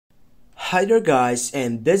Hi there guys,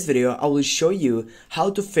 in this video I will show you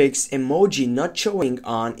how to fix emoji not showing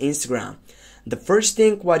on Instagram. The first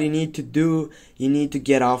thing what you need to do, you need to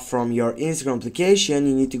get off from your Instagram application,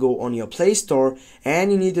 you need to go on your Play Store and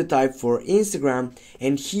you need to type for Instagram,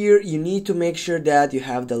 and here you need to make sure that you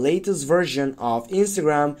have the latest version of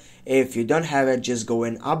Instagram. If you don't have it, just go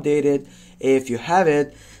and update it. If you have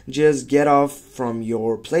it, just get off from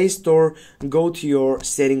your Play Store, go to your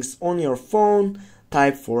settings on your phone,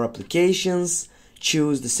 type for applications,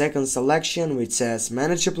 choose the second selection which says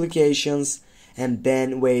manage applications, and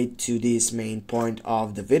then wait to this main point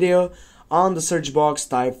of the video. On the search box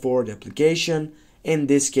type for the application, in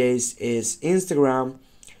this case is Instagram,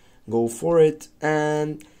 go for it,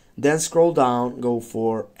 and then scroll down, go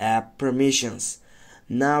for app permissions.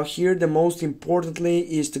 Now here the most importantly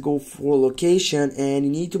is to go for location, and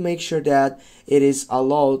you need to make sure that it is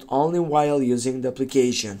allowed only while using the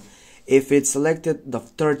application. If it's selected, the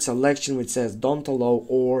third selection which says don't allow,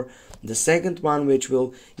 or the second one which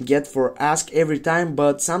will get for ask every time,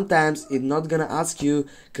 but sometimes it's not gonna ask you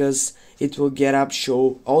because it will get up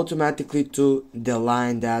show automatically to the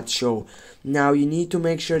line that show. Now you need to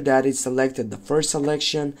make sure that it's selected the first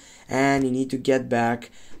selection, and you need to get back.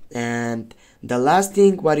 And the last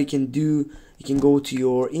thing what you can do, you can go to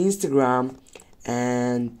your Instagram,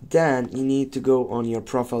 and then you need to go on your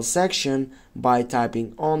profile section by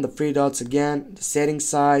typing on the three dots again, the settings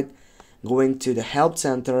side, going to the help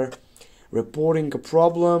center, reporting a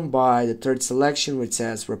problem by the third selection which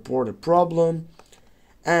says report a problem,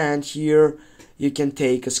 and here you can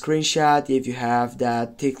take a screenshot if you have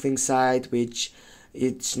that tickling site which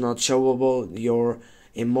it's not showable, your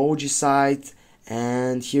emoji site,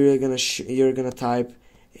 and here you're gonna type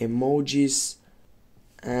emojis,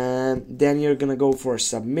 and then you're gonna go for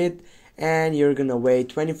submit, and you're gonna wait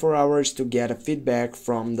 24 hours to get a feedback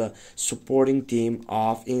from the supporting team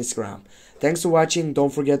of Instagram. Thanks for watching.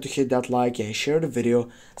 Don't forget to hit that like and share the video.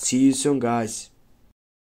 See you soon guys.